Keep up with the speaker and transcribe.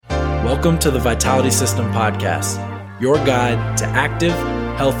Welcome to the Vitality System Podcast, your guide to active,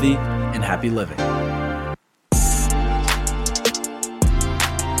 healthy, and happy living.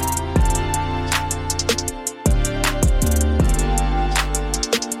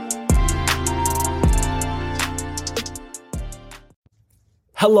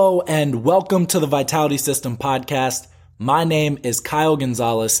 Hello and welcome to the Vitality System Podcast. My name is Kyle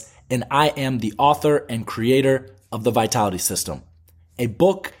Gonzalez and I am the author and creator of the Vitality System, a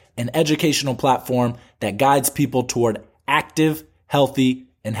book and educational platform that guides people toward active, healthy,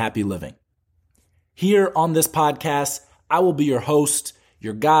 and happy living. Here on this podcast, I will be your host,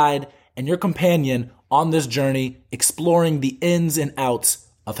 your guide, and your companion on this journey exploring the ins and outs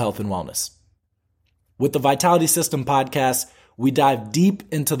of health and wellness. With the Vitality System Podcast, we dive deep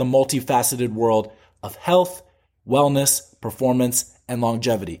into the multifaceted world of health, wellness, performance, and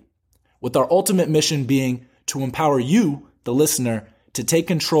longevity, with our ultimate mission being to empower you, the listener, to take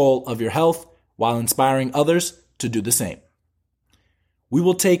control of your health while inspiring others to do the same. We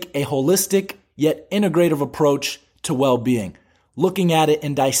will take a holistic yet integrative approach to well-being, looking at it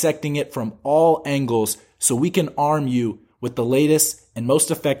and dissecting it from all angles so we can arm you with the latest and most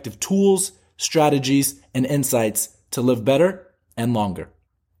effective tools, strategies, and insights to live better and longer.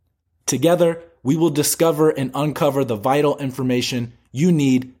 Together, we will discover and uncover the vital information you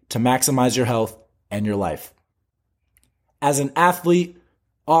need to maximize your health and your life. As an athlete,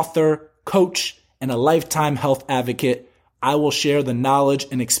 author, coach, and a lifetime health advocate, I will share the knowledge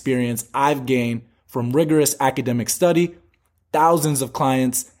and experience I've gained from rigorous academic study, thousands of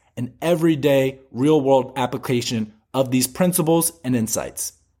clients, and everyday real-world application of these principles and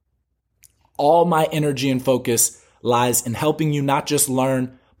insights. All my energy and focus lies in helping you not just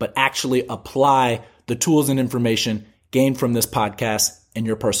learn, but actually apply the tools and information gained from this podcast in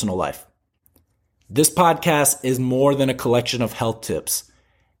your personal life. This podcast is more than a collection of health tips.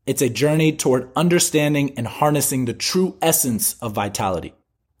 It's a journey toward understanding and harnessing the true essence of vitality.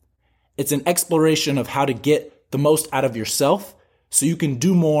 It's an exploration of how to get the most out of yourself so you can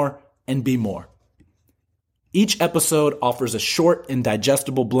do more and be more. Each episode offers a short and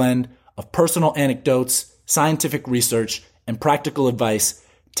digestible blend of personal anecdotes, scientific research, and practical advice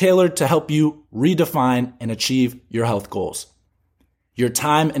tailored to help you redefine and achieve your health goals. Your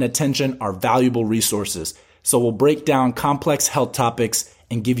time and attention are valuable resources, so we'll break down complex health topics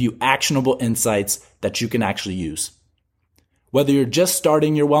and give you actionable insights that you can actually use. Whether you're just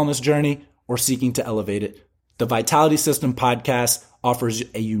starting your wellness journey or seeking to elevate it, the Vitality System Podcast offers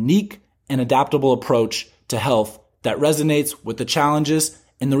a unique and adaptable approach to health that resonates with the challenges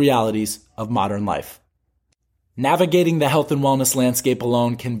and the realities of modern life. Navigating the health and wellness landscape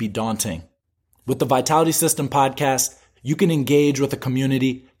alone can be daunting. With the Vitality System Podcast, you can engage with a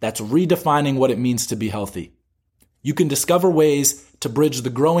community that's redefining what it means to be healthy. You can discover ways to bridge the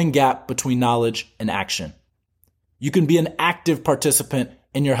growing gap between knowledge and action. You can be an active participant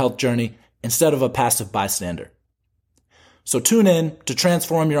in your health journey instead of a passive bystander. So tune in to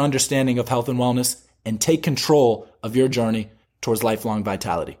transform your understanding of health and wellness and take control of your journey towards lifelong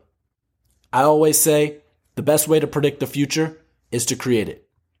vitality. I always say the best way to predict the future is to create it.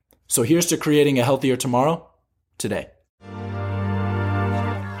 So here's to creating a healthier tomorrow today.